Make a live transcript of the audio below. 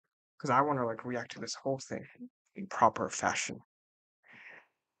because I want to like react to this whole thing in proper fashion.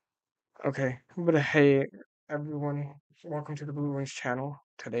 Okay, but hey, everyone, welcome to the Blue Wings channel.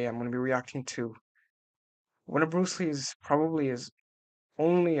 Today I'm going to be reacting to one of Bruce Lee's probably his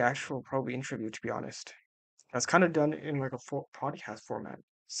only actual probably interview, to be honest. That's kind of done in like a full podcast format.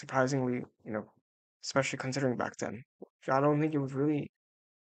 Surprisingly, especially considering back then. I don't think it was really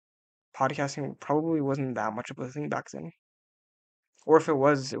podcasting probably wasn't that much of a thing back then. Or if it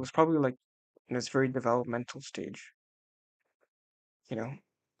was probably like in this very developmental stage, you know.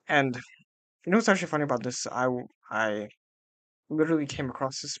 And what's actually funny about this? I literally came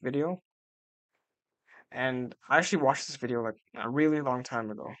across this video, and I actually watched this video like a really long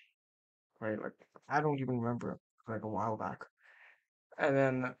time ago, right? Like I don't even remember, like a while back. And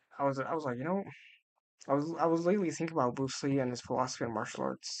then I was like, I was lately thinking about Bruce Lee and his philosophy on martial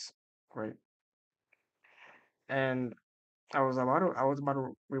arts, right? And I was about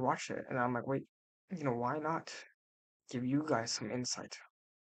to rewatch it, and I'm like, wait, why not give you guys some insight,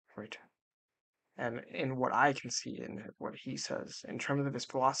 right? And in what I can see in what he says in terms of his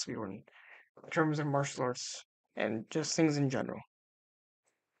philosophy or in terms of martial arts and just things in general,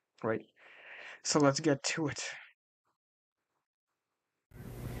 right? So let's get to it.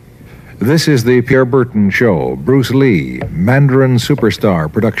 This is the Pierre Berton Show. Bruce Lee, Mandarin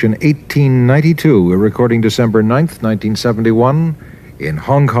Superstar, production 1892, a recording December 9th, 1971, in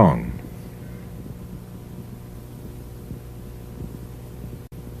Hong Kong.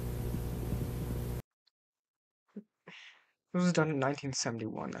 It was done in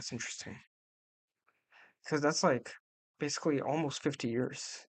 1971. That's interesting. Because that's like basically almost 50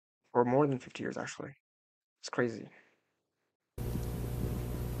 years. Or more than 50 years, actually. It's crazy.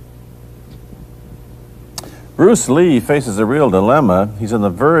 Bruce Lee faces a real dilemma. He's on the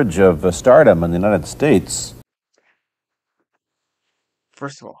verge of stardom in the United States.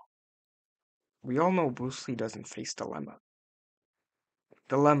 First of all, we all know Bruce Lee doesn't face dilemma.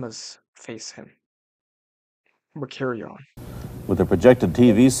 Dilemmas face him. But carry on. With a projected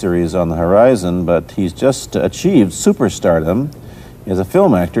TV series on the horizon, but he's just achieved superstardom as a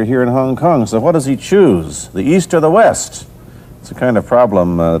film actor here in Hong Kong. So what does he choose, the East or the West? It's a kind of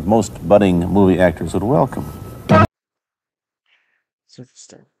problem most budding movie actors would welcome. It's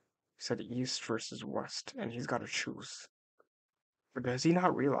interesting. He said East versus West, and he's got to choose. But does he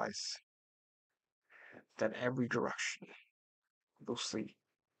not realize that every direction, Bruce Lee,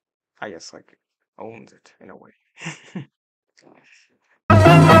 I guess, like, owns it in a way?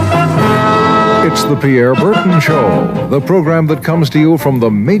 It's the Pierre Berton Show, the program that comes to you from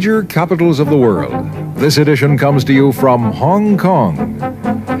the major capitals of the world. This edition comes to you from Hong Kong.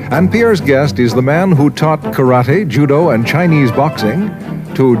 And Pierre's guest is the man who taught karate, judo, and Chinese boxing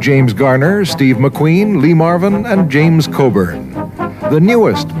to James Garner, Steve McQueen, Lee Marvin, and James Coburn. The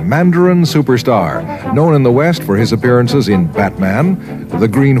newest Mandarin superstar, known in the West for his appearances in Batman, The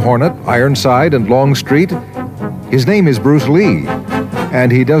Green Hornet, Ironside, and Longstreet. His name is Bruce Lee,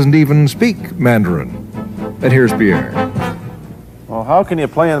 and he doesn't even speak Mandarin. And here's Pierre. Well, how can you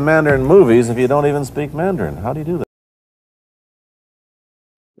play in Mandarin movies if you don't even speak Mandarin? How do you do that?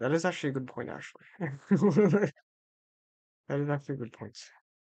 That is actually a good point, actually. That is actually a good point.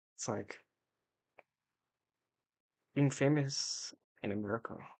 It's like being famous in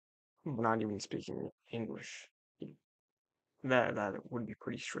America, not even speaking English. That would be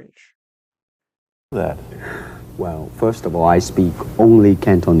pretty strange. That. Well, first of all, I speak only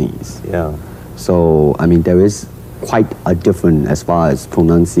Cantonese. Yeah. So, I mean, there is quite a difference as far as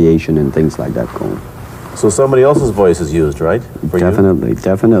pronunciation and things like that go. So somebody else's voice is used, right? For Definitely,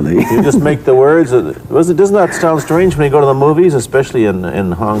 definitely. You just make the words. Doesn't that sound strange when you go to the movies, especially in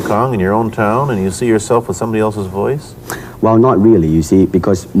Hong Kong, in your own town, and you see yourself with somebody else's voice? Well, not really, you see,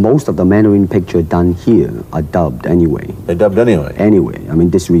 because most of the Mandarin picture done here are dubbed anyway. They're dubbed anyway. Anyway, I mean,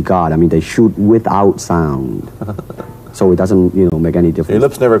 disregard. I mean, they shoot without sound. So it doesn't, make any difference. Your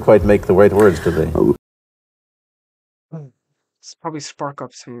lips never quite make the right words, do they? It's probably spark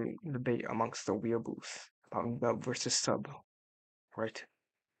up some debate amongst the weeaboos about dub versus sub, right?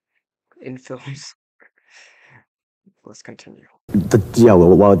 In films. Let's continue.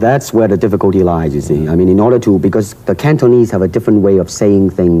 Well, that's where the difficulty lies, you see. I mean, because the Cantonese have a different way of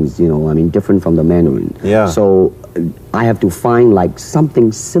saying things, different from the Mandarin. Yeah. So I have to find like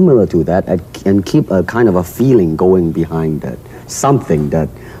something similar to that and keep a kind of a feeling going behind that. Something that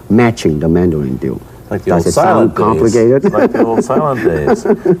matching the Mandarin deal. Like the Does old it silent sound complicated? days. Like the old silent days.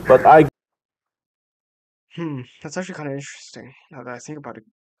 But That's actually kind of interesting. Now that I think about it,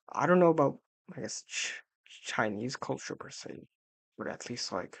 I don't know about, I guess, Chinese culture per se, but at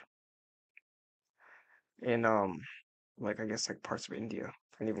least like in like I guess like parts of India,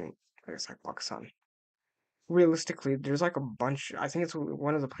 and even I guess like Pakistan. Realistically, there's like a bunch. I think it's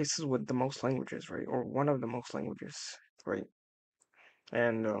one of the places with the most languages, right? Or one of the most languages, right?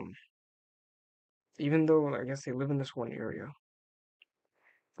 And even though I guess they live in this one area,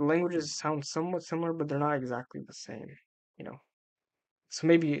 the languages sound somewhat similar, but they're not exactly the same, you know. So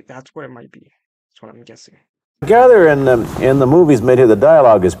maybe that's what it might be. That's what I'm guessing. I gather in the movies made here, the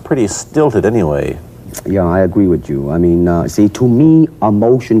dialogue is pretty stilted anyway. Yeah, I agree with you. I mean, see, to me, a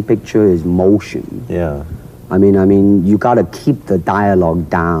motion picture is motion. Yeah. I mean, you gotta keep the dialogue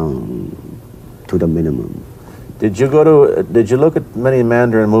down to the minimum. Did you look at many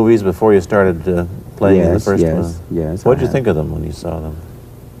Mandarin movies before you started playing in the first one? Yes. What did you think of them when you saw them?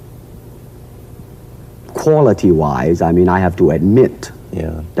 Quality-wise, I mean, I have to admit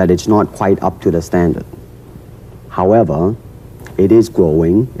that it's not quite up to the standard. However, it is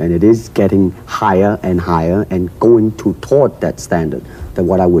growing and it is getting higher and higher and going toward that standard, that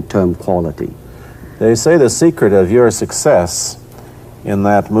what I would term quality. They say the secret of your success in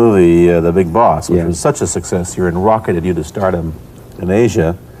that movie, The Big Boss, which was such a success, you rocketed you to stardom in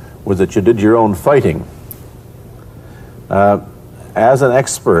Asia, was that you did your own fighting. As an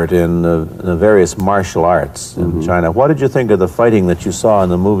expert in the various martial arts in China, what did you think of the fighting that you saw in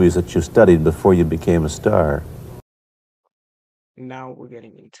the movies that you studied before you became a star? Now we're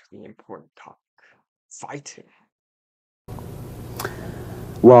getting into the important topic, fighting.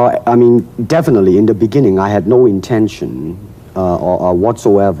 Well, I mean, definitely in the beginning, I had no intention or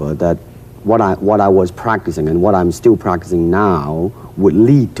whatsoever that what I was practicing and what I'm still practicing now would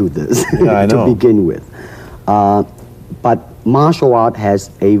lead to this to begin with. But martial art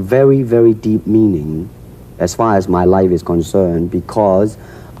has a very, very deep meaning as far as my life is concerned, because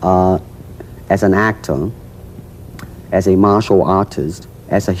as an actor, as a martial artist,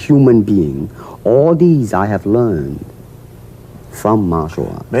 as a human being, all these I have learned from martial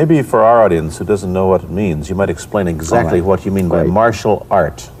art. Maybe for our audience who doesn't know what it means, you might explain exactly what you mean by martial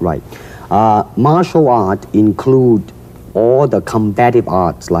art. Right. Martial art include all the combative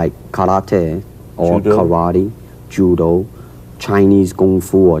arts like karate or karate, judo, Chinese kung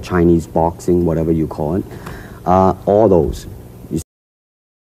fu or Chinese boxing, whatever you call it, all those. It's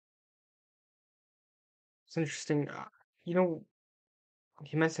interesting. You know,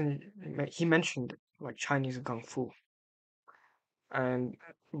 he mentioned like Chinese kung fu, and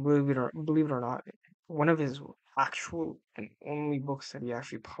believe it or not, one of his actual and only books that he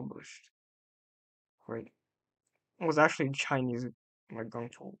actually published, right, was actually Chinese like kung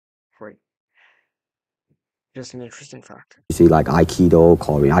fu, right? Just an interesting fact. You see, like Aikido,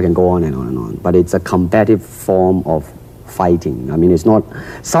 Korean, I can go on and on and on, but it's a combative form of fighting. I mean, it's not,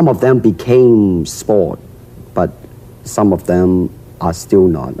 some of them became sport, but some of them are still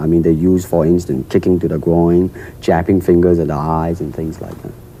not. I mean, they use, for instance, kicking to the groin, jabbing fingers at the eyes, and things like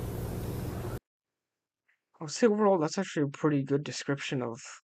that. I would say overall, that's actually a pretty good description of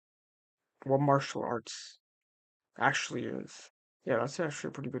what martial arts actually is. Yeah, that's actually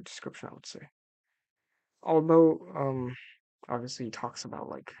a pretty good description, I would say. Although, obviously he talks about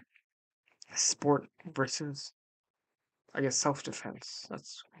like sport versus, I guess, self-defense.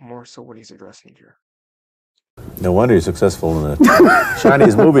 That's more so what he's addressing here. No wonder you're successful in the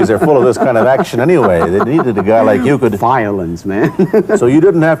Chinese movies are full of this kind of action anyway. They needed a guy like you could... Violence, man. So you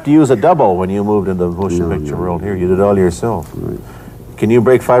didn't have to use a double when you moved into the motion picture world here. You did it all yourself. Right. Can you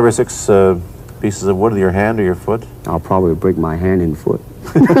break 5 or 6 pieces of wood with your hand or your foot? I'll probably break my hand and foot.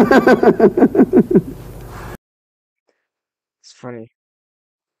 It's funny.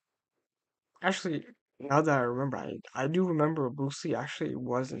 Actually, now that I remember, I do remember Bruce Lee actually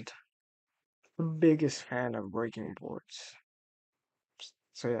wasn't the biggest fan of breaking boards.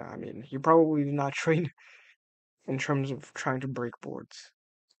 So yeah, I mean, he probably did not train in terms of trying to break boards.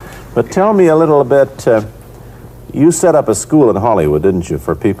 But tell me a little bit, you set up a school in Hollywood, didn't you,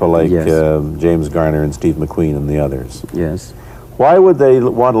 for people like James Garner and Steve McQueen and the others? Yes. Why would they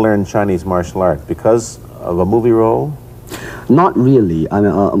want to learn Chinese martial art? Because of a movie role? Not really. I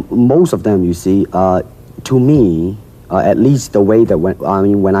mean, most of them, you see, to me, at least the way that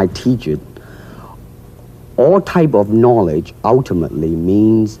when I teach it, all type of knowledge ultimately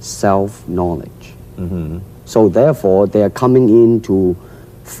means self-knowledge. So therefore, they're coming in to,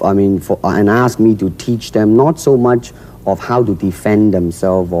 and ask me to teach them not so much of how to defend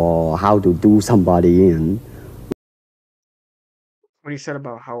themselves or how to do somebody in. What he said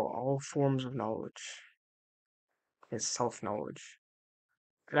about how all forms of knowledge is self-knowledge.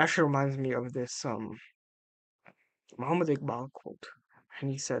 It actually reminds me of this Muhammad Iqbal quote,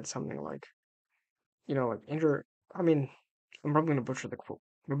 and he said something like, you know, like I mean, I'm probably gonna butcher the quote,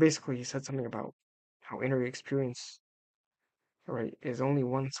 but basically he said something about how inner experience right, is only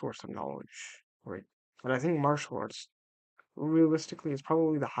one source of knowledge, right? But I think martial arts, realistically, is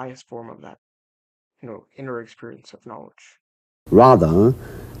probably the highest form of that, inner experience of knowledge. Rather,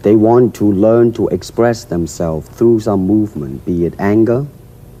 they want to learn to express themselves through some movement, be it anger,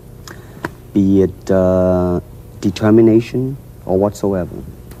 be it determination, or whatsoever.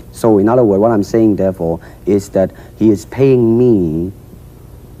 So, in other words, what I'm saying, therefore, is that he is paying me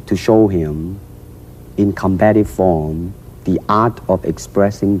to show him, in combative form, the art of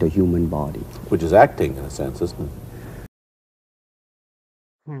expressing the human body. Which is acting, in a sense, isn't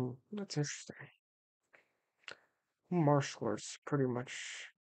it? That's interesting. Martial arts, pretty much.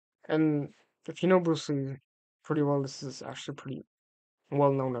 And if you know Bruce Lee pretty well, this is actually pretty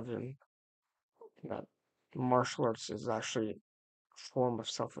well known of him, that martial arts is actually a form of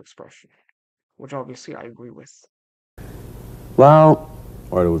self-expression, which obviously I agree with. Well,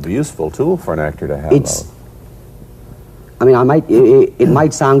 Or it would be a useful tool for an actor to have. it's, I mean, it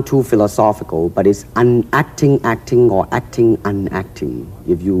might sound too philosophical, but it's acting or acting unacting.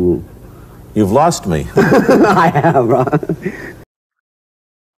 If you... You've lost me. I have, right?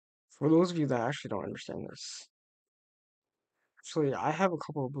 For those of you that actually don't understand this, actually, I have a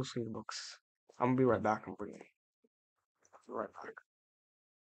couple of Bruce Lee books. I'm gonna be right back. I'm bringing it. Be right back.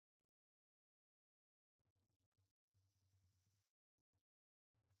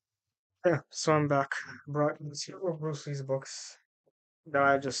 Yeah, so I'm back. Brought several Bruce Lee's books that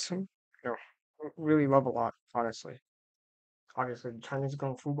I just, really love a lot, honestly. Obviously, the Chinese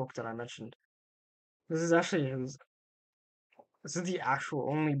Kung Fu book that I mentioned. This is actually his. This is the actual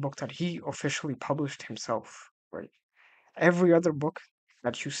only book that he officially published himself, right? Every other book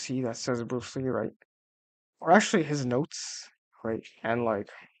that you see that says Bruce Lee, right, are actually his notes, right? And like,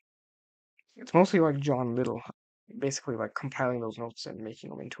 it's mostly like John Little, basically like compiling those notes and making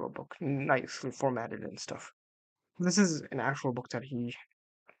them into a book, nicely formatted and stuff. This is an actual book that he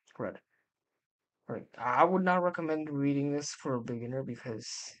read. Right. I would not recommend reading this for a beginner because,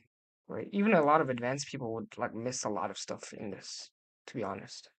 right, even a lot of advanced people would like miss a lot of stuff in this, to be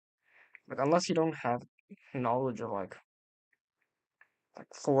honest. Like unless you don't have knowledge of like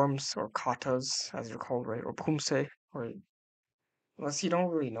forms or katas as they're called, right, or pumse, right. Unless you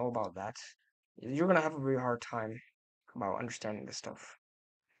don't really know about that, you're gonna have a really hard time about understanding this stuff,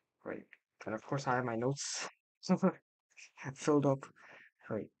 right? And of course, I have my notes filled up,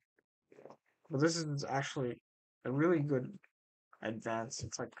 right? But this is actually a really good advance.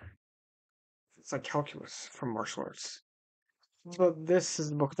 It's like calculus from martial arts. But this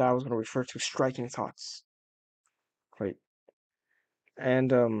is the book that I was going to refer to, Striking Thoughts, right?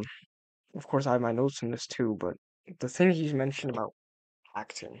 And of course, I have my notes in this too. But the thing he's mentioned about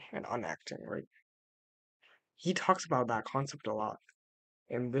acting and unacting, right? He talks about that concept a lot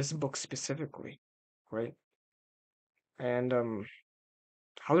in this book specifically, right? And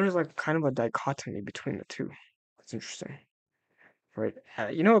how there's like kind of a dichotomy between the two. That's interesting, right?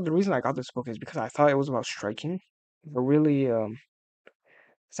 The reason I got this book is because I thought it was about striking, but really,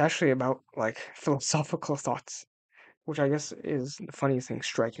 it's actually about like philosophical thoughts, which I guess is the funny thing,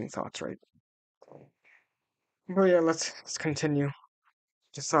 striking thoughts, right? But yeah, let's continue.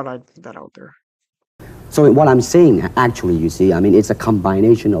 Just thought I'd put that out there. So what I'm saying, actually, you see, I mean, it's a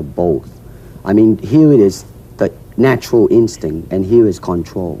combination of both. I mean, here it is the natural instinct, and here is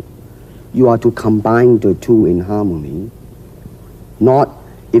control. You are to combine the two in harmony, not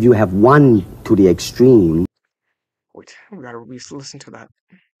if you have one to the extreme. Wait, we gotta listen to that.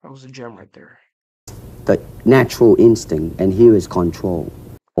 That was a gem right there. The natural instinct, and here is control.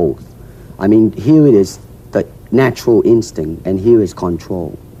 Both. I mean, here it is the natural instinct, and here is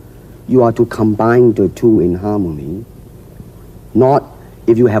control. You are to combine the two in harmony, not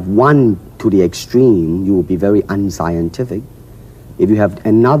if you have one to the extreme, you will be very unscientific. If you have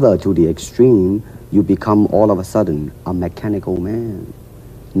another to the extreme, you become all of a sudden a mechanical man,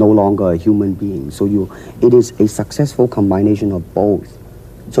 no longer a human being. So it is a successful combination of both.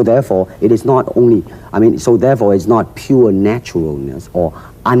 So therefore, it is not only, so therefore it's not pure naturalness or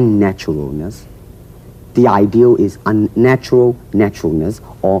unnaturalness. The ideal is unnatural naturalness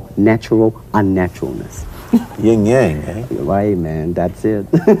or natural unnaturalness. Yin yang, eh? Right, man, that's it.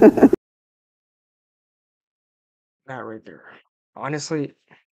 That right there. Honestly,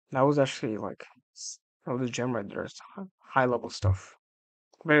 that was actually that was a gem right there. It's high level stuff.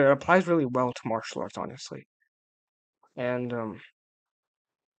 But it applies really well to martial arts, honestly. And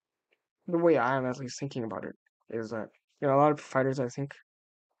the way I am at least thinking about it is that, a lot of fighters, I think,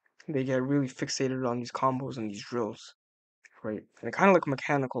 they get really fixated on these combos and these drills, right? And kind of like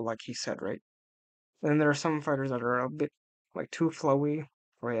mechanical, like he said, right? Then there are some fighters that are a bit like too flowy,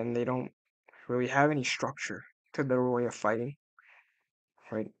 right? And they don't really have any structure to their way of fighting.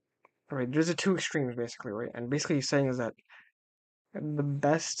 right? Right. There's the two extremes basically, right? And basically he's saying is that the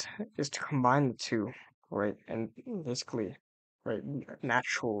best is to combine the two, right? And basically, right,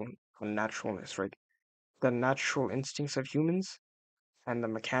 naturalness, right? The natural instincts of humans and the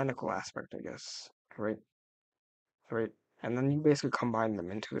mechanical aspect, I guess, right? Right. And then you basically combine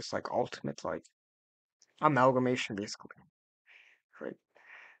them into this like ultimate like amalgamation, basically, right?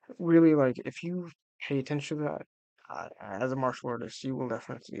 Really, like if you pay attention to that as a martial artist, you will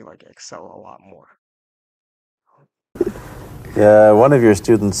definitely like excel a lot more. One of your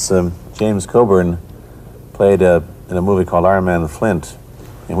students, James Coburn, played in a movie called Iron Man Flint,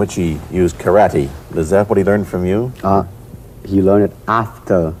 in which he used karate. Is that what he learned from you? He learned it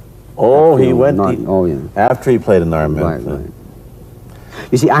after. Oh, the he film, went yeah. after he played in Iron Man Right, Flint.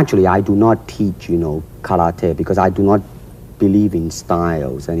 right. You see, actually, I do not teach, karate because I do not believe in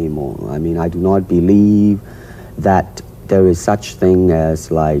styles anymore. I mean, I do not believe that there is such thing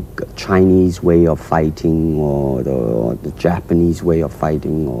as like Chinese way of fighting or the Japanese way of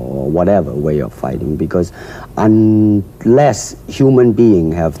fighting or whatever way of fighting, because unless human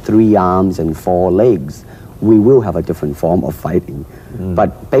being have 3 arms and 4 legs, we will have a different form of fighting.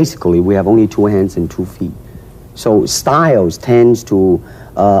 But basically, we have only 2 hands and 2 feet. So styles tends to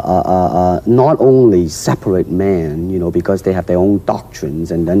not only separate man, because they have their own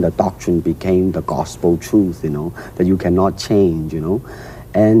doctrines, and then the doctrine became the gospel truth, that you cannot change,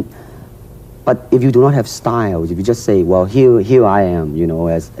 But if you do not have styles, if you just say, well, here I am,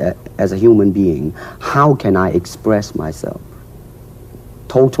 as a human being, how can I express myself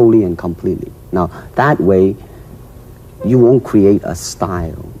totally and completely? Now, that way, you won't create a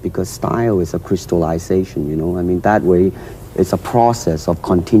style, because style is a crystallization, I mean, that way, it's a process of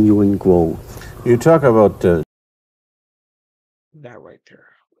continuing growth. You talk about That right there,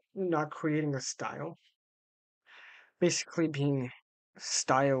 not creating a style, basically being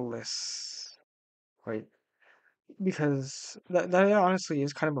styleless, right? Because that honestly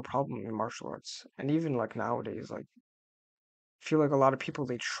is kind of a problem in martial arts, and even like nowadays, like I feel like a lot of people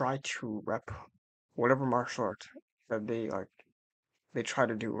they try to rep whatever martial art that they try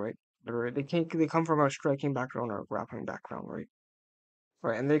to do, right? They come from a striking background or a grappling background, right?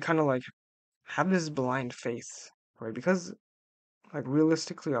 Right, and they kind of like have this blind faith, right? Because like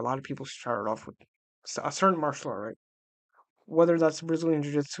realistically, a lot of people started off with a certain martial art, right? Whether that's Brazilian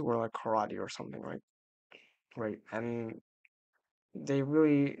Jiu-Jitsu or like karate or something, right? Right, and they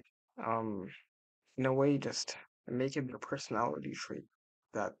really, um, in a way, just make it their personality trait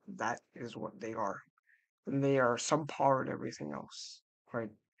that is what they are, and they are subpar at everything else, right?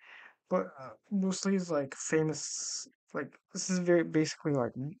 But Bruce Lee's like famous, like this is very basically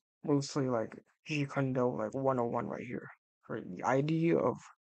like mostly like Jeet Kune Do like 101 right here, right? The idea of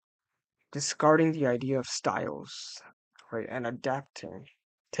discarding the idea of styles, right, and adapting,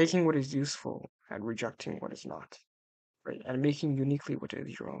 taking what is useful and rejecting what is not, right, and making uniquely what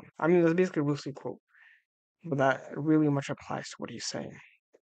is your own. I mean, that's basically a Bruce Lee quote, but that really much applies to what he's saying.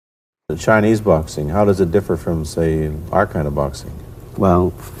 Chinese boxing. How does it differ from, say, our kind of boxing?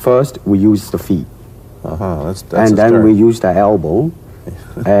 Well, first, we use the feet. That's And a then start. we use the elbow.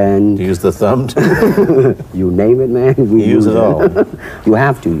 And You use the thumb too? you name it, man. We use it all. You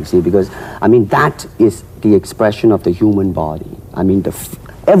have to, you see, because I mean that is the expression of the human body. I mean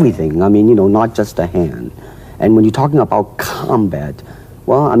everything. I mean, not just the hand. And when you're talking about combat,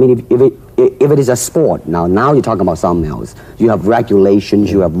 well, I mean, if it is a sport, now you're talking about something else. You have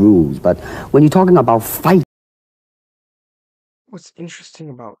regulations, you have rules. But when you're talking about fight. What's interesting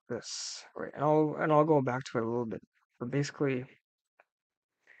about this, right? And I'll go back to it a little bit, but basically,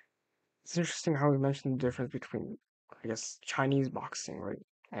 it's interesting how we mentioned the difference between, I guess, Chinese boxing, right,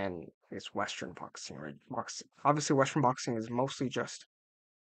 and I guess Western boxing, right? Obviously, Western boxing is mostly just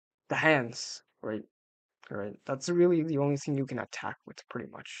the hands, right? Right. That's really the only thing you can attack with, pretty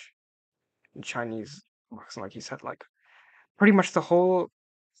much. In Chinese boxing, like you said, like pretty much the whole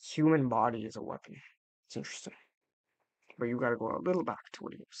human body is a weapon. It's interesting. But you gotta go a little back to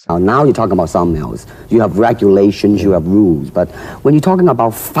what he was saying. Now you're talking about something else. You have regulations, you have rules. But when you're talking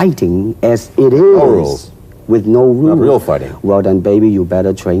about fighting as it is, rules. with no rules, Not real fighting. well then, baby, you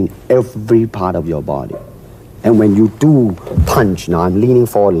better train every part of your body. And when you do punch, now I'm leaning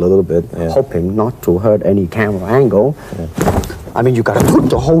forward a little bit, hoping not to hurt any camera angle. I mean, you gotta put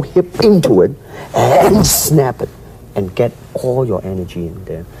the whole hip into it and snap it and get all your energy in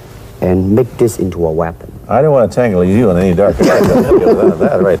there and make this into a weapon. I don't want to tangle you in any dark path.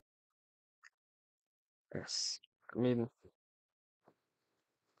 That, right. Yes. I mean,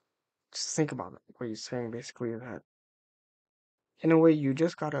 just think about it. What he's saying basically is that, in a way, you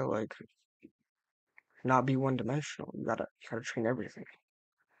just gotta, like, not be one dimensional. You gotta train everything.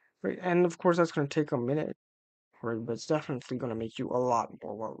 right? And of course, that's going to take a minute, right? But it's definitely going to make you a lot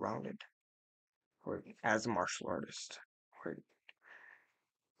more well-rounded, right, as a martial artist, right?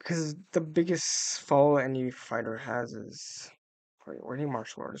 Because the biggest fall any fighter has is, right, or any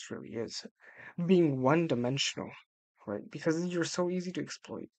martial artist really is, being one-dimensional, right? Because you're so easy to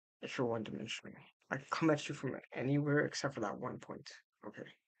exploit if you're one-dimensional. I can come at you from anywhere except for that one point, okay?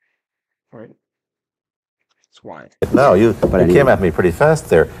 Right? That's why. No, you anyway. came at me pretty fast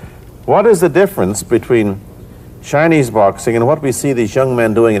there. What is the difference between Chinese boxing and what we see these young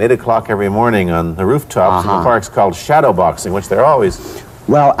men doing at 8 o'clock every morning on the rooftops in the parks called shadow boxing, which they're always...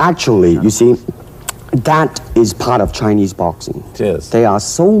 Well, actually, you see, that is part of Chinese boxing. It is. There are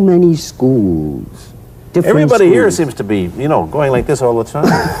so many schools. Everybody here schools. seems to be, going like this all the time.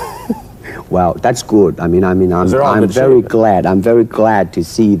 Well, that's good. I'm very glad. I'm very glad to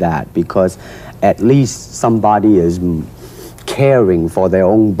see that, because at least somebody is caring for their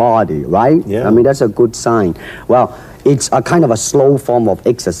own body, right? Yeah. I mean, that's a good sign. Well, it's a kind of a slow form of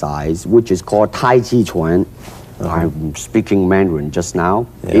exercise, which is called Tai Chi Chuan. I'm speaking Mandarin just now.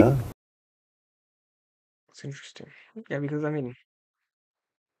 Yeah. It's interesting. Yeah, because I mean,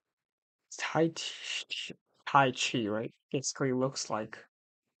 Tai Chi, right? Basically looks like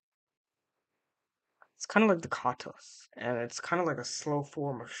it's kind of like the katas, and it's kind of like a slow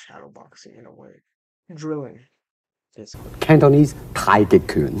form of shadow boxing in a way, drilling, basically. Cantonese Tai Chi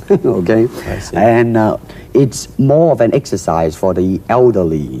Kun, okay? I see. And it's more of an exercise for the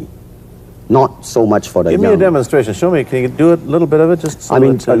elderly, not so much for the Give young. me a demonstration. Show me. Can you do it, a little bit of it? Just so I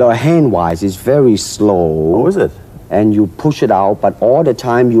mean, that, hand-wise, it's very slow. Oh, is it? And you push it out, but all the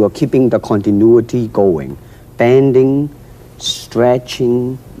time you are keeping the continuity going. Bending,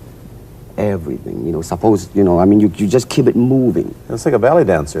 stretching, everything. You just keep it moving. It's like a ballet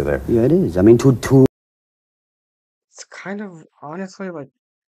dancer there. Yeah, it is. I mean, to It's kind of, honestly, like,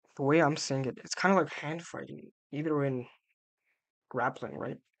 the way I'm seeing it, it's kind of like hand fighting, either in grappling,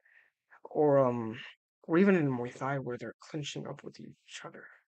 right? Or even in Muay Thai, where they're clinching up with each other.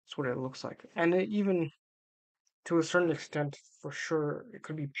 That's what it looks like. And even to a certain extent, for sure, it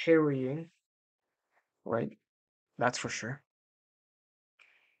could be parrying, right? That's for sure.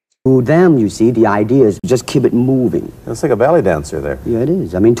 To them, you see, the idea is just keep it moving. It's like a ballet dancer there. Yeah, it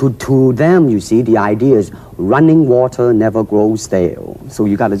is. I mean, to them, you see, the idea is running water never grows stale. So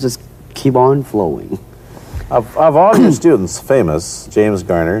you got to just keep on flowing. Of all your students, famous, James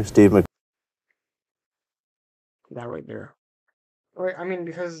Garner, Steve McQueen. That right there. Right, I mean,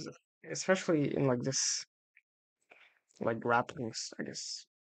 because especially in like this, like grappling, I guess.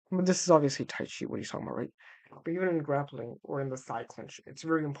 But this is obviously Tai Chi, what he's talking about, right? But even in grappling or in the thigh clinch, it's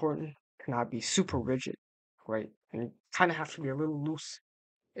very important to not be super rigid, right? And you kind of have to be a little loose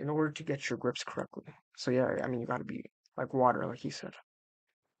in order to get your grips correctly. So yeah, I mean, you got to be like water, like he said.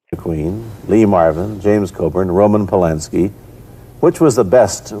 McQueen, Lee Marvin, James Coburn, Roman Polanski. Which was the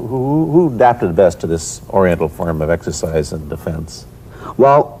best? Who adapted best to this Oriental form of exercise and defense?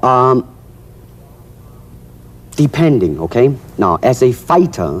 Well, depending, okay? Now, as a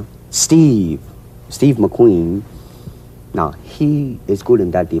fighter, Steve McQueen, now, he is good in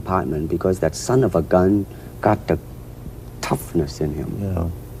that department because that son of a gun got the toughness in him. Yeah.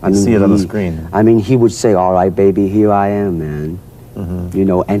 I see it on the screen. I mean, he would say, all right, baby, here I am, man.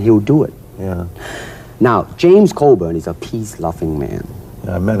 Mm-hmm. And he'll do it. Yeah. Now, James Coburn is a peace-loving man.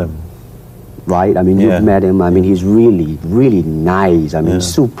 Yeah, I met him. Right? I mean, you've met him. I mean, he's really, really nice. I mean,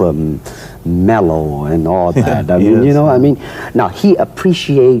 super mellow and all that. I mean, now, he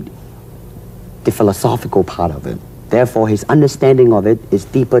appreciates the philosophical part of it. Therefore, his understanding of it is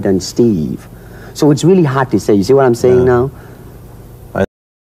deeper than Steve. So it's really hard to say. You see what I'm saying now?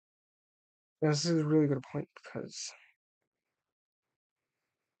 This is a really good point because...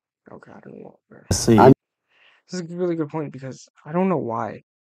 Okay, I don't know. See. This is a really good point because I don't know why,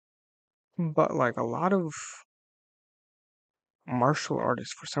 but like a lot of martial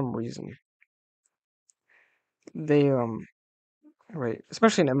artists, for some reason, they right,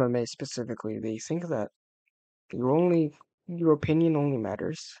 especially in MMA specifically, they think that your opinion only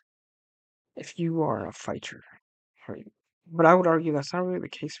matters if you are a fighter, right? But I would argue that's not really the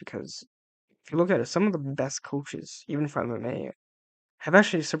case because if you look at it, some of the best coaches, even for MMA, have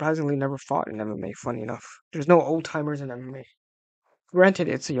actually surprisingly never fought in MMA. Funny enough, there's no old timers in MMA. Granted,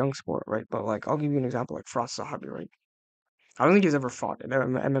 it's a young sport, right? But like, I'll give you an example, like Frost Zahabi, right? I don't think he's ever fought in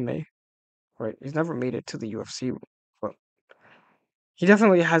MMA, right? He's never made it to the UFC, but he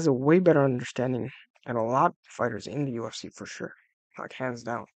definitely has a way better understanding than a lot of fighters in the UFC for sure, like hands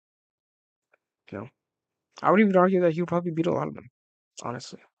down. I would even argue that he'll probably beat a lot of them,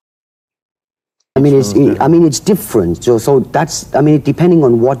 honestly. mean, it's different. So that's, I mean, depending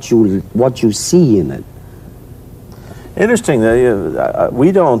on what you see in it. Interesting that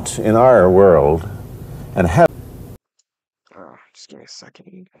we don't, in our world, and have. Just give me a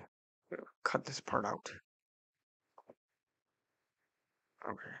second. Cut this part out.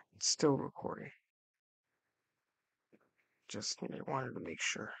 Okay, it's still recording. Just wanted to make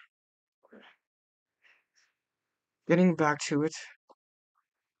sure. Okay. Getting back to it.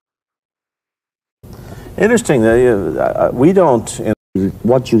 Interesting that we don't.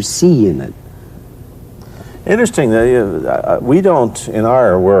 What you see in it. Interesting that we don't, in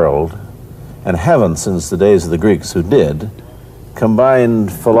our world, and haven't since the days of the Greeks who did,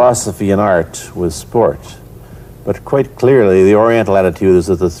 combined philosophy and art with sport. But quite clearly, the Oriental attitude is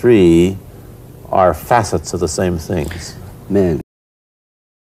that the three are facets of the same things. Man.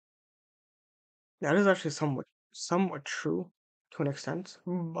 That is actually somewhat true to an extent,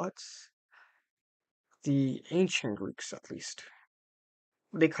 but the ancient Greeks, at least,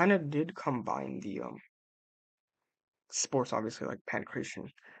 they kind of did combine the sports, obviously, like pancration,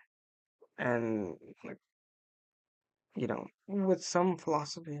 and like, with some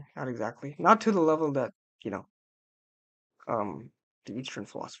philosophy, not exactly, not to the level that the Eastern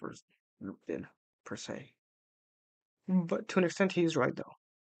philosophers did per se, but to an extent, he's right though.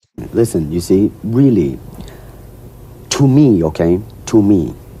 Listen, you see, really, to me,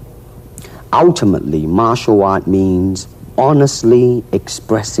 ultimately, martial art means honestly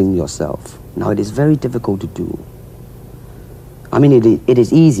expressing yourself. Now, it is very difficult to do. I mean, it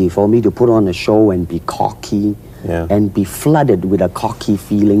is easy for me to put on a show and be cocky and be flooded with a cocky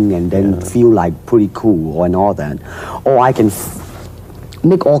feeling and then feel like pretty cool and all that. Or I can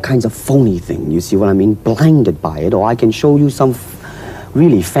make all kinds of phony things, you see what I mean, blinded by it. Or I can show you some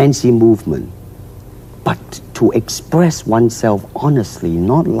really fancy movement. But to express oneself honestly,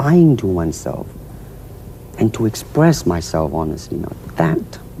 not lying to oneself, and to express myself honestly, now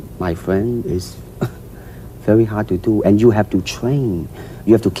that, my friend, is very hard to do. And you have to train.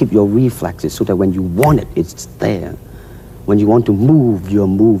 You have to keep your reflexes so that when you want it, it's there. When you want to move, you're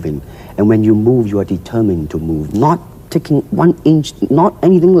moving. And when you move, you are determined to move. Not taking 1 inch, not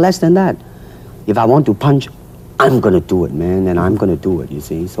anything less than that. If I want to punch, I'm going to do it, man, and I'm going to do it, you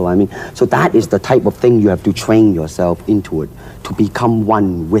see. So, I mean, so that is the type of thing you have to train yourself into it, to become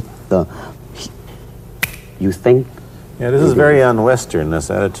one with the, you think? Yeah, this is very un-Western,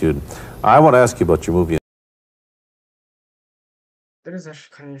 this attitude. I want to ask you about your movie. That is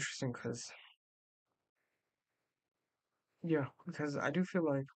actually kind of interesting because I do feel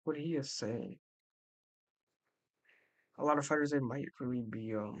like what he is saying, a lot of fighters, they might really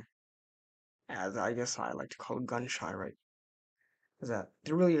be, as I guess I like to call it, gun shy, right? Is that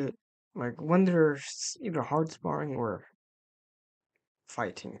they're really, like, when they're either hard sparring or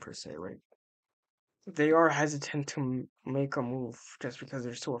fighting per se, right? They are hesitant to make a move just because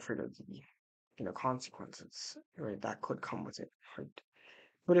they're so afraid of the consequences, right? That could come with it, right?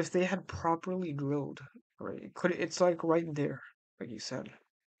 But if they had properly drilled, right, it's like right there, like you said,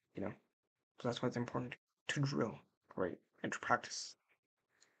 So that's why it's important to drill, right, and to practice.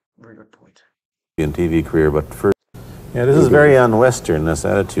 Very good point. In TV career, but first, this is very un-Western, this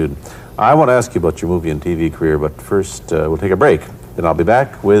attitude. I want to ask you about your movie and TV career, but first we'll take a break. Then I'll be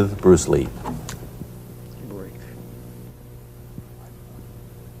back with Bruce Lee. Break.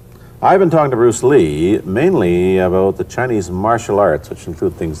 I've been talking to Bruce Lee mainly about the Chinese martial arts, which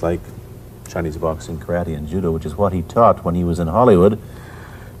include things like Chinese boxing, karate, and judo, which is what he taught when he was in Hollywood.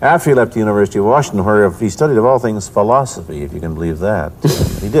 After he left the University of Washington, where he studied, of all things, philosophy, if you can believe that.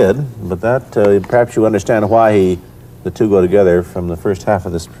 He did, but that, perhaps you understand why the two go together from the first half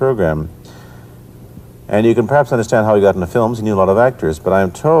of this program. And you can perhaps understand how he got into films. He knew a lot of actors, but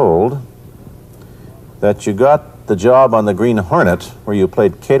I'm told that you got the job on the Green Hornet, where you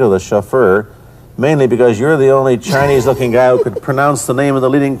played Kato the chauffeur, mainly because you're the only Chinese-looking guy who could pronounce the name of the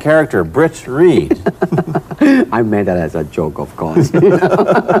leading character, Britt Reed. I meant that as a joke, of course.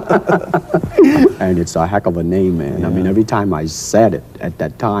 And it's a heck of a name, man. Yeah. I mean, every time I said it at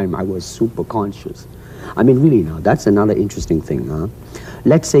that time, I was super conscious. I mean, really now, that's another interesting thing, huh?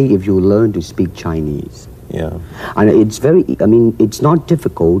 Let's say if you learn to speak Chinese. Yeah. And it's it's not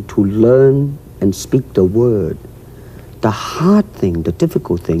difficult to learn and speak the word. The hard thing, the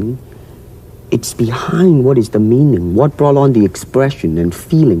difficult thing, it's behind what is the meaning, what brought on the expression and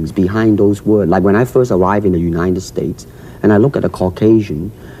feelings behind those words. Like when I first arrived in the United States, and I look at a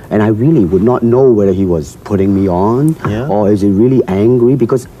Caucasian, and I really would not know whether he was putting me on, or is he really angry,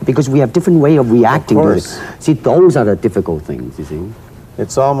 because we have different way of reacting to it. See, those are the difficult things, you see.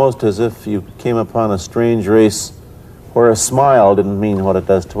 It's almost as if you came upon a strange race Where a smile didn't mean what it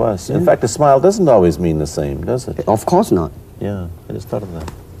does to us. In fact, a smile doesn't always mean the same, does it? Of course not. Yeah, I just thought of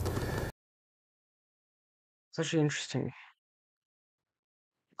that. It's actually interesting.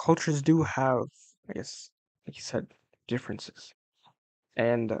 Cultures do have, I guess, like you said, differences.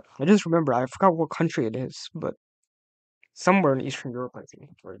 And I just remember, I forgot what country it is, but somewhere in Eastern Europe, I think,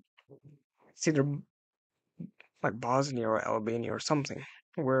 or it's either like Bosnia or Albania or something,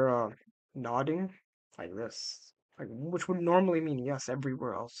 where nodding like this, like which would normally mean yes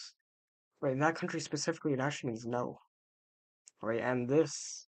everywhere else, right? In that country specifically, it actually means no, right? And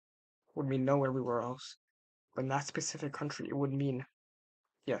this would mean no everywhere else, but in that specific country, it would mean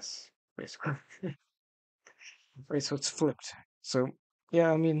yes, basically. Right, so it's flipped. So yeah,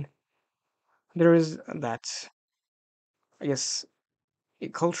 I mean, there is that, I guess, a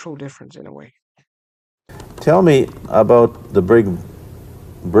cultural difference in a way. Tell me about the big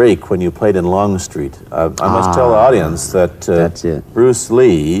break when you played in Longstreet. I must tell the audience that That's it. Bruce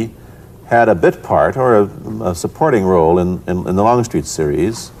Lee had a bit part or a supporting role in the Longstreet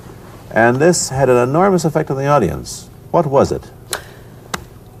series, and this had an enormous effect on the audience. What was it?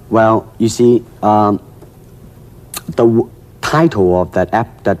 Well, you see, title of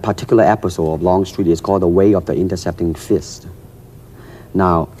that particular episode of Longstreet is called The Way of the Intercepting Fist.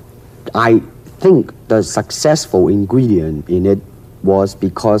 Now, I think the successful ingredient in it was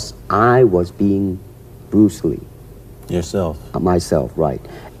because I was being Bruce Lee. Yourself. Myself, right.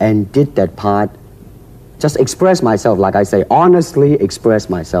 And did that part, just express myself, like I say, honestly express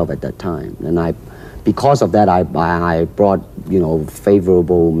myself at that time. And because of that, I brought,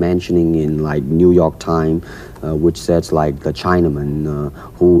 favorable mentioning in like New York Times, which says like the Chinaman,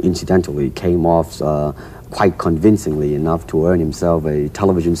 who incidentally came off quite convincingly enough to earn himself a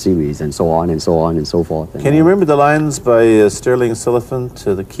television series, and so on and so on and so forth. Can you remember the lines by Sterling Siliphant,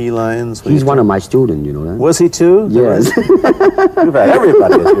 the key lines? He's one of my students, you know that? Was he too? Yes. You've had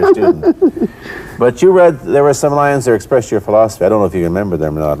everybody as your student. But you read, there were some lines that expressed your philosophy. I don't know if you remember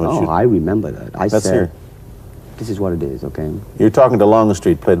them or not. I remember that. Let's hear. This is what it is, okay? You're talking to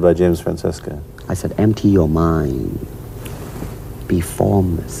Longstreet, played by James Francesca. I said, empty your mind. Be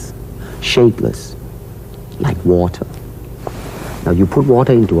formless, shapeless, like water. Now you put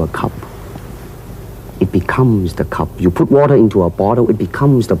water into a cup, it becomes the cup. You put water into a bottle, it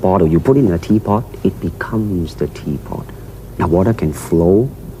becomes the bottle. You put it in a teapot, it becomes the teapot. Now water can flow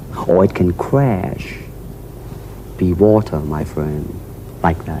or it can crash. Be water, my friend,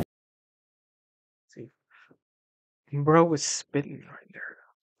 like that. See, bro was spitting right there.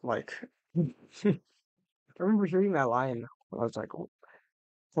 Like, I remember hearing that line when I was like a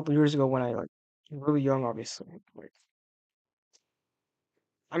couple years ago when I like really young, obviously. Like,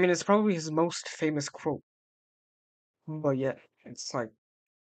 I mean, it's probably his most famous quote, but yet it's like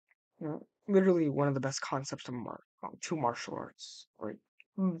literally one of the best concepts of two martial arts, right?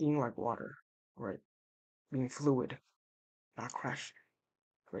 Being like water, right? Being fluid, not crashing,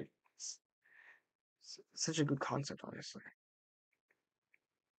 right? It's such a good concept, honestly.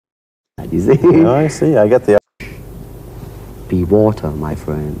 You see? Oh, I see. I get the. Be water, my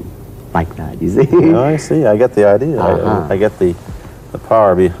friend, like that. You see? Oh, I see. I get the idea. I get the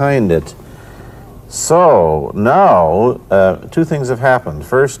power behind it. So now, two things have happened.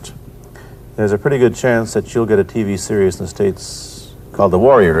 First, there's a pretty good chance that you'll get a TV series in the States called The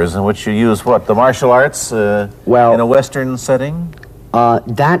Warriors, in which you use what, the martial arts in a Western setting?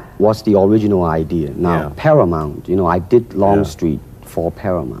 That was the original idea. Now, Yeah. Paramount, I did Longstreet for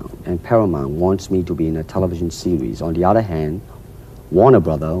Paramount, and Paramount wants me to be in a television series. On the other hand, Warner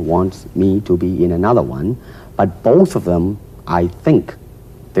Brother wants me to be in another one, but both of them, I think,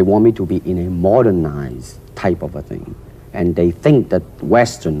 they want me to be in a modernized type of a thing. And they think that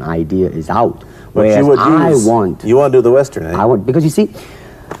Western idea is out. Whereas you want to do the Western, eh? I want, because you see,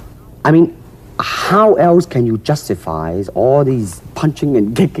 I mean, how else can you justify all these punching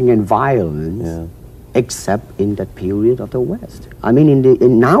and kicking and violence except in that period of the West? I mean,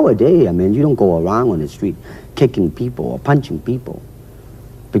 in nowadays, I mean, you don't go around on the street kicking people or punching people.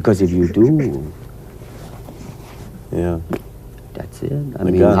 Because if you do, that's it. I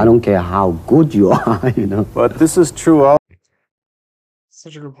mean, I don't care how good you are, But this is true.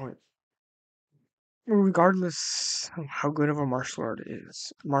 Such a good point. Regardless of how good of a martial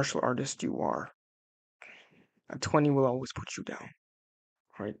artist you are, a 20 will always put you down,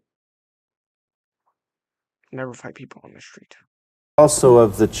 right? Never fight people on the street. Also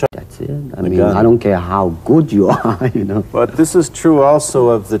of the That's it. I mean, I don't care how good you are, But this is true also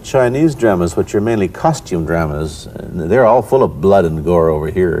of the Chinese dramas, which are mainly costume dramas. They're all full of blood and gore over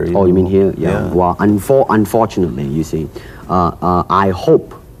here. You mean here? Yeah. Well, unfortunately, you see, I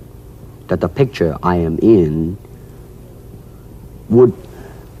hope that the picture I am in would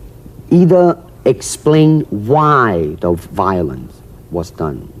either explain why the violence was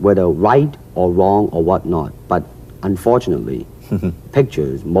done, whether right or wrong or whatnot. But unfortunately,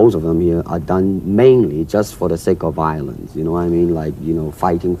 pictures, most of them here, are done mainly just for the sake of violence. You know what I mean? Like, you know,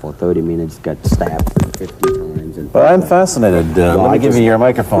 fighting for 30 minutes, get stabbed 50 times. And But I'm fascinated. Let me give you your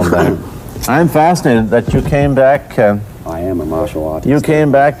microphone back. I'm fascinated that you came back. I am a martial artist. You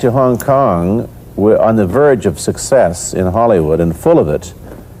came back to Hong Kong on the verge of success in Hollywood and full of it,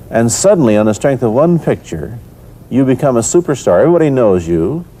 and suddenly, on the strength of one picture, you become a superstar. Everybody knows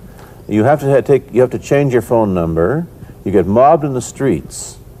you. You have to change your phone number. You get mobbed in the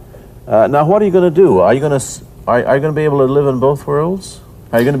streets. Now, what are you going to do? Are you going to be able to live in both worlds?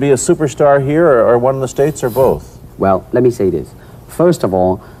 Are you going to be a superstar here, or one in the States, or both? Well, let me say this. First of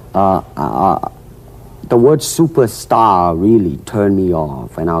all, the word superstar really turned me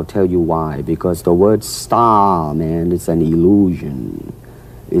off, and I'll tell you why. Because the word star, man, it's an illusion.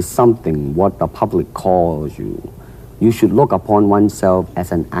 It's something what the public calls you. You should look upon oneself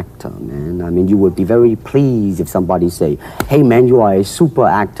as an actor, man. I mean, you would be very pleased if somebody say, hey, man, you are a super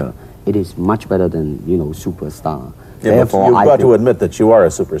actor. It is much better than, you know, superstar. Yeah, Therefore, you've got to admit that you are a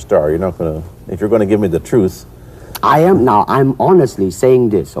superstar. You're not going to, if you're going to give me the truth. I'm honestly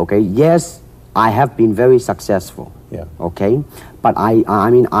saying this, okay? Yes, I have been very successful. Yeah. Okay? But I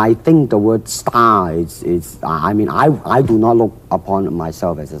mean, I think the word star I do not look upon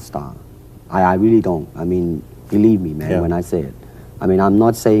myself as a star. I really don't. I mean, believe me, man, when I say it. I mean, I'm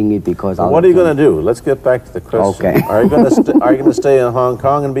not saying it because I... What are you going to do? Let's get back to the question. Okay. Are you going to stay in Hong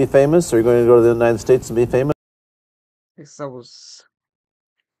Kong and be famous, or are you going to go to the United States and be famous? Yes, that was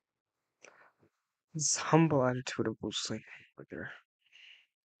this humble attitude of Bruce Lee right there.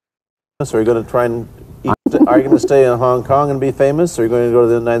 Or are you going to try and are you going to stay in Hong Kong and be famous, or are you going to go to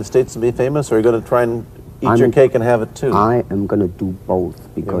the United States and be famous, or are you going to try and eat your cake and have it too? I am going to do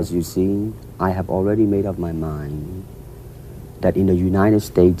both because, you see, I have already made up my mind that in the United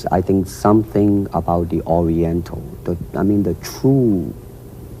States, I think something about the Oriental, the true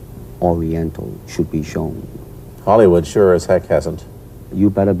Oriental should be shown. Hollywood sure as heck hasn't. You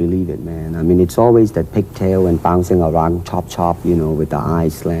better believe it, man. I mean, it's always that pigtail and bouncing around, chop, you know, with the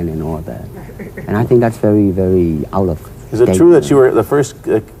eyes slant and all that. And I think that's very, very out of Is it true that you were the first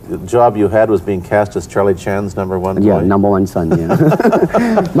job you had was being cast as Charlie Chan's number one boy? Yeah, number one son, yeah.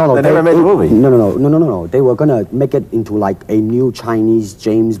 No, they never made the movie. No. They were going to make it into like a new Chinese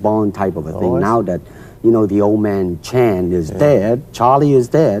James Bond type of a thing. Now that, you know, the old man Chan is dead, Charlie is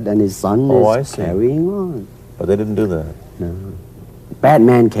dead, and his son is carrying on. But they didn't do that. No.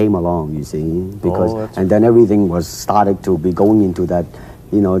 Batman came along, you see, because and then everything was started to be going into that,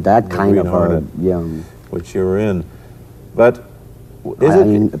 you know, that kind of which you were in. But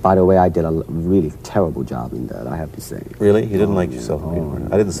by the way, I did a really terrible job in that, I have to say. Really? You didn't like yourself?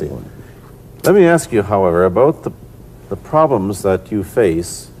 I didn't see it. Let me ask you, however, about the problems that you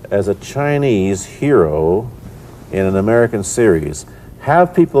face as a Chinese hero in an American series.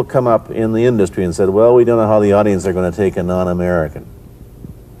 Have people come up in the industry and said, well, we don't know how the audience are going to take a non-American?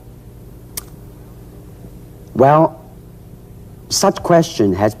 Well, such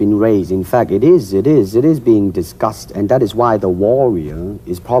question has been raised. In fact, it is being discussed, and that is why The Warrior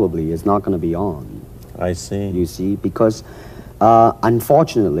is not going to be on. I see. You see, because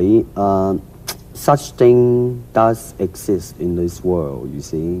unfortunately, such thing does exist in this world, you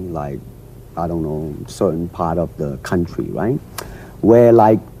see, like, I don't know, certain part of the country, right? Where,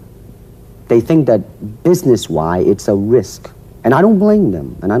 like, they think that business-wise, it's a risk. And I don't blame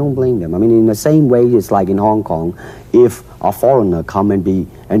them, I mean, in the same way, it's like in Hong Kong, if a foreigner come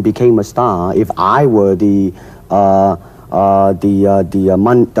and became a star, if I were the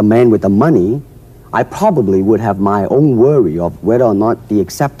man with the money, I probably would have my own worry of whether or not the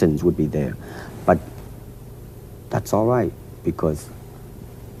acceptance would be there. But that's all right, because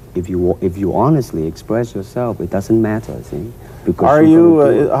if you honestly express yourself, it doesn't matter, see? Because are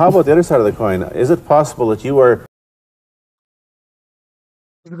you, how about the other side of the coin? Is it possible that you are...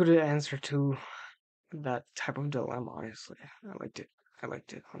 It's a good answer to that type of dilemma, honestly. I liked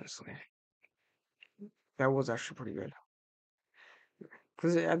it, honestly. That was actually pretty good.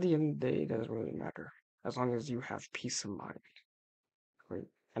 Because at the end of the day, it doesn't really matter. As long as you have peace of mind. Right?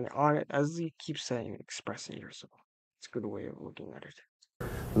 And on it, as you keep saying, expressing yourself. It's a good way of looking at it.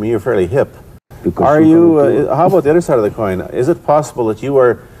 I mean, you're fairly hip. Because are you, how about the other side of the coin? Is it possible that you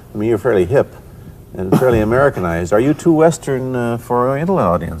are, I mean, you're fairly hip and fairly Americanized. Are you too Western for Oriental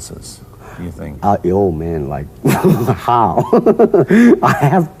audiences, do you think? Oh, man, like, how? I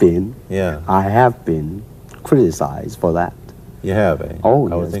have been criticized for that. You have, eh? Oh,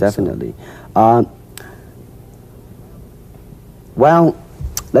 yes, definitely. So. Well,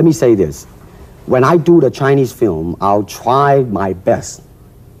 let me say this. When I do the Chinese film, I'll try my best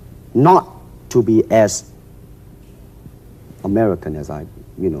not to be as American as I,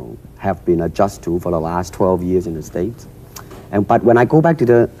 have been adjusted to for the last 12 years in the States. But when I go back to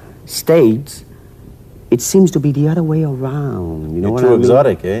the States, it seems to be the other way around. You know You're what too I mean?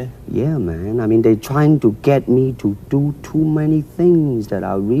 exotic, eh? Yeah, man. I mean, they're trying to get me to do too many things that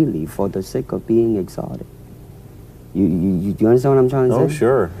are really for the sake of being exotic. You understand what I'm trying to say? Oh,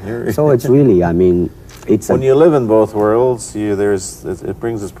 sure. So it's really, I mean, it's when you live in both worlds, it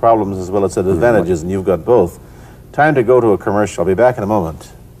brings its problems as well as its advantages, and you've got both. Time to go to a commercial. I'll be back in a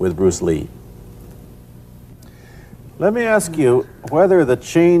moment with Bruce Lee. Let me ask you whether the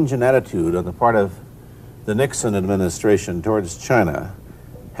change in attitude on the part of the Nixon administration towards China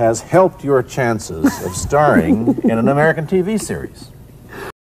has helped your chances of starring in an American TV series.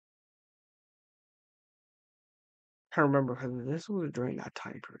 I remember because this was during that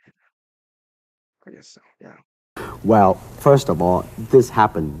time period. I guess so, yeah. Well, first of all, this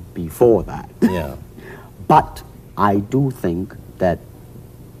happened before that. Yeah. But I do think that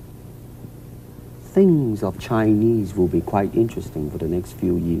things of Chinese will be quite interesting for the next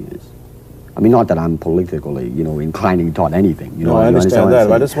few years. I mean, not that I'm politically, inclining toward anything. No, I understand that.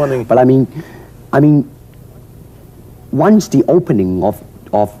 But I'm just wondering. But I mean, once the opening of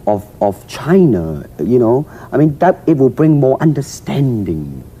China, that it will bring more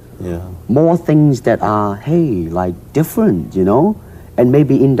understanding. Yeah. More things that are, like different, and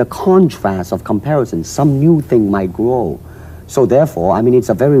maybe in the contrast of comparison, some new thing might grow. So therefore, I mean, it's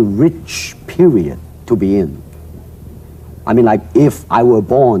a very rich period to be in. I mean, like if I were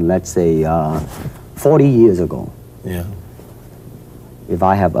born, let's say, 40 years ago. Yeah. If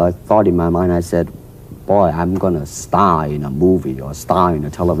I have a thought in my mind, I said, boy, I'm going to star in a movie or star in a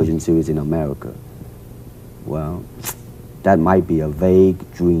television series in America. Well, that might be a vague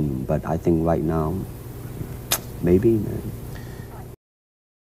dream, but I think right now, maybe, man.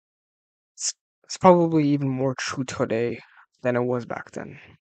 It's probably even more true today than it was back then.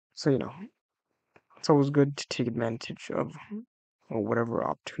 So, it's always good to take advantage of whatever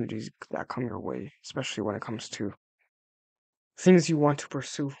opportunities that come your way, especially when it comes to things you want to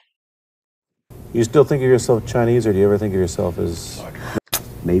pursue. You still think of yourself Chinese, or do you ever think of yourself as...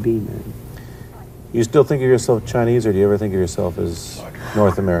 Maybe, man. You still think of yourself Chinese, or do you ever think of yourself as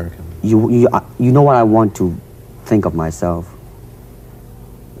North American? You know what I want to think of myself?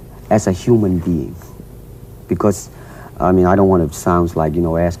 As a human being. Because, I mean, I don't want to sound like,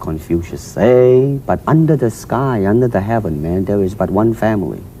 as Confucius say, but under the sky, under the heaven, man, there is but one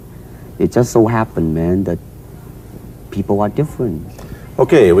family. It just so happened, man, that people are different.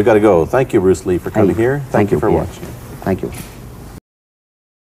 Okay, we got to go. Thank you, Bruce Lee, for coming here. Thank you for Pierre. watching. Thank you.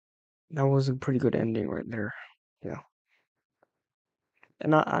 That was a pretty good ending right there. Yeah.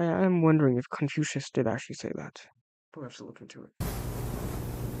 And I'm wondering if Confucius did actually say that. We'll have to look into it.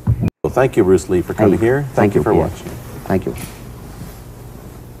 Well, thank you, Bruce Lee, for coming here. Thank you for Pierre. watching. Thank you.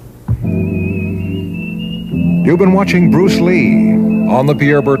 You've been watching Bruce Lee on The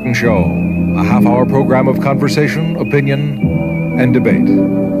Pierre Burton Show, a half-hour program of conversation, opinion, and debate.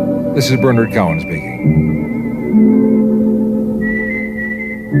 This is Bernard Cowan speaking.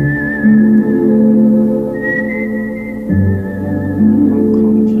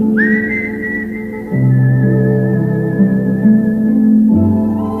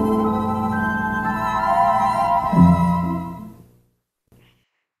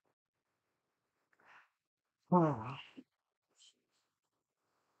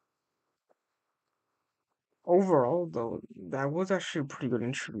 Overall, though, that was actually a pretty good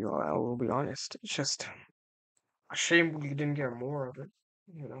interview. I will be honest. It's just a shame we didn't get more of it.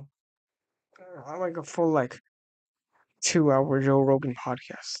 I like a full 2-hour Joe Rogan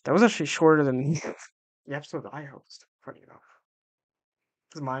podcast. That was actually shorter than the episode I host. Funny enough,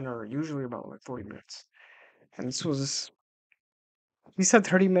 because mine are usually about 40 minutes, and this was we said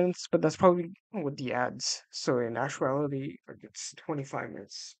 30 minutes, but that's probably with the ads. So in actuality, it's 25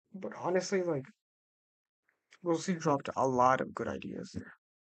 minutes. But honestly, Rosie dropped a lot of good ideas there.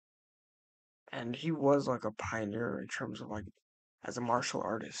 And he was like a pioneer in terms of as a martial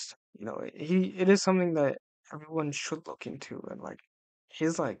artist. It is something that everyone should look into, and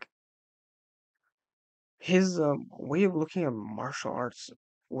his way of looking at martial arts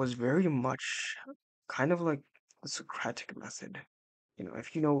was very much kind of like the Socratic method.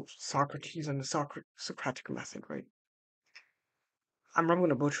 If you know Socrates and the Socratic method, right? I'm not going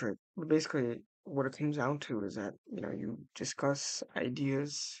to butcher it, but basically what it comes down to is that, you discuss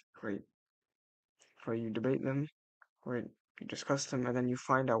ideas, right? Right, you debate them, right? You discuss them, and then you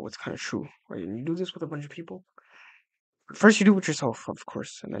find out what's kind of true, right? And you do this with a bunch of people, First, you do it yourself, of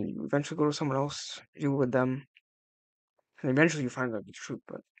course, and then you eventually go to someone else, you do it with them, and eventually you find out the truth.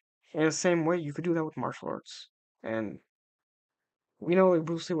 But in the same way, you could do that with martial arts. And we know like,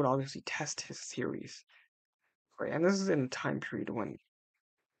 Bruce Lee would obviously test his theories, right? And this is in a time period when,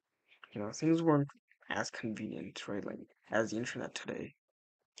 things weren't as convenient, right? Like, as the internet today.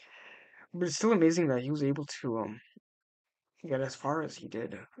 But it's still amazing that he was able to get as far as he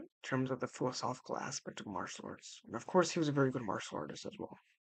did in terms of the philosophical aspect of martial arts. And of course, he was a very good martial artist as well.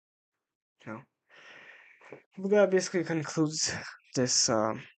 You know, but that basically concludes this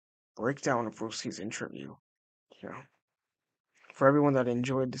breakdown of Bruce Lee's interview. You know, for everyone that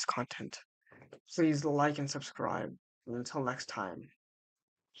enjoyed this content, please like and subscribe. And until next time,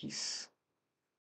 peace.